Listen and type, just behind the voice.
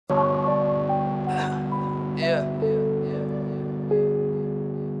Yeah.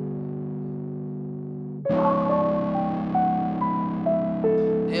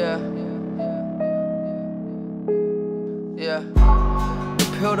 Yeah. Yeah.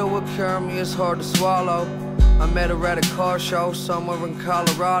 The pill that would cure me is hard to swallow. I met her at a car show somewhere in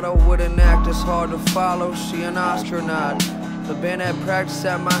Colorado with an act that's hard to follow. She an astronaut. The band had practice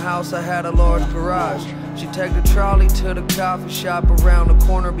at my house, I had a large garage. She'd take the trolley to the coffee shop around the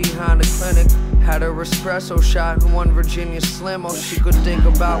corner behind the clinic. Had her espresso shot and one Virginia Slim. All she could think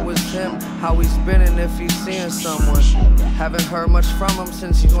about was him, how he's been and if he's seeing someone. Haven't heard much from him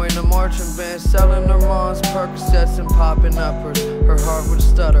since he joined the marching band, selling her mom's Percocets and popping uppers. Her heart would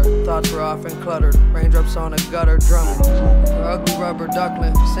stutter, thoughts were often cluttered, raindrops on a gutter drumming. Her ugly rubber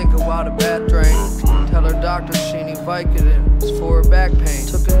duckling, sinking while the bath drained. Tell her doctor she need Vicodin, it's for her back pain.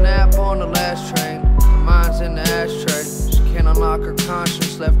 Took a nap on the last train, her mind's in the ashtray. She can't unlock her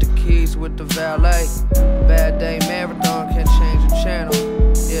conscience, left the keys with the valet. Bad day marathon, can't change the channel.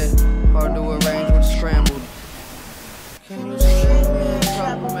 Yeah, hard to arrange what's scrambled. Can you sing me a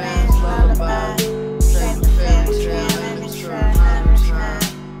couple man's lullaby? Take a fairy tale and it's true another time.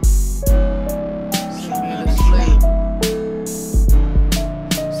 Sing me to sleep.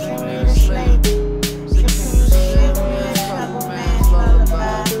 Sing me to sleep. So can you sing me a couple man's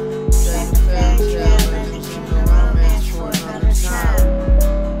lullaby? Take a fairy tale and it's true romance for another time.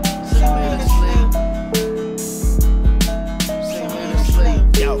 Sing me to sleep. Sing me to sleep.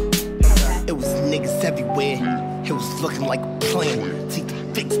 Yo, it was niggas everywhere. It was looking like a plan. See, the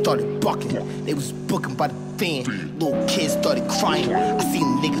fakes started bucking. They was booking by the fan. Little kids started crying. I seen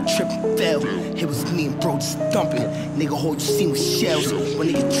a nigga trip and fell. It was me and bro just thumping. Nigga, all you seen was shells. When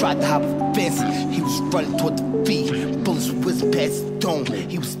nigga tried to hop a fence, he was running toward the feet. Bullets were whizzing past his dome.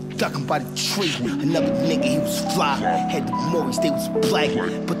 He was ducking by the tree. Another nigga, he was fly. Had the Morris, they was black.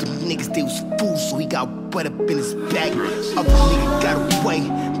 But the niggas, they was fools, so he got wet up in his back. Other nigga got away,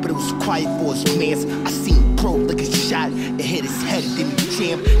 but it was quiet for his mans. I seen bro lick a shot, it hit his head and then he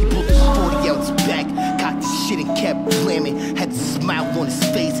jammed. He pulled his 40 out his back, cocked his shit and kept slamming. Had a smile on his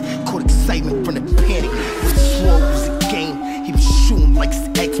face, caught excitement from the panic. With the swore it was a game, he was shooting like his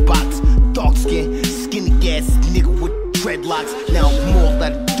Xbox. Dark skin, skinny ass nigga with dreadlocks. Now I'm mauled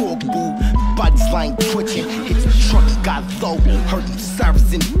at a dog boo, body's lying twitching. Hit the truck and got low, heard them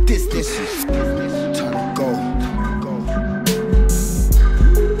sirens in the distance.